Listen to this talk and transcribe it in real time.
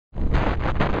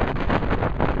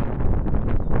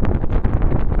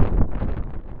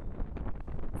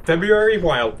February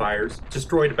wildfires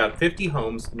destroyed about 50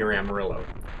 homes near Amarillo.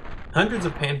 Hundreds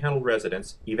of Panhandle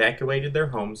residents evacuated their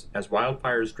homes as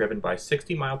wildfires driven by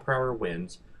 60-mile-per-hour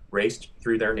winds raced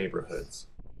through their neighborhoods.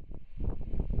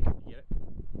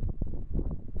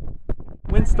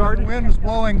 Wind started? When the wind was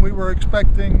blowing, we were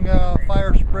expecting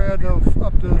fire spread of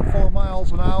up to 4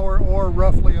 miles an hour or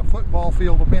roughly a football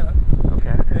field a minute.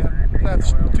 Okay. And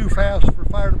that's too fast for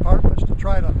fire departments to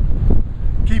try to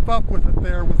keep up with it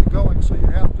there with it going, so you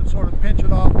have to sort of pinch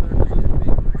it off there because it'd be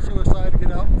suicide to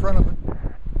get out in front of it.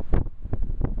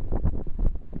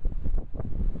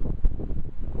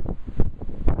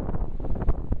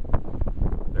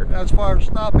 As far as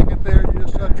stopping it there, you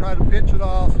just try to pinch it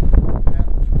off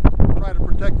and try to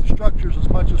protect the structures as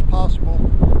much as possible.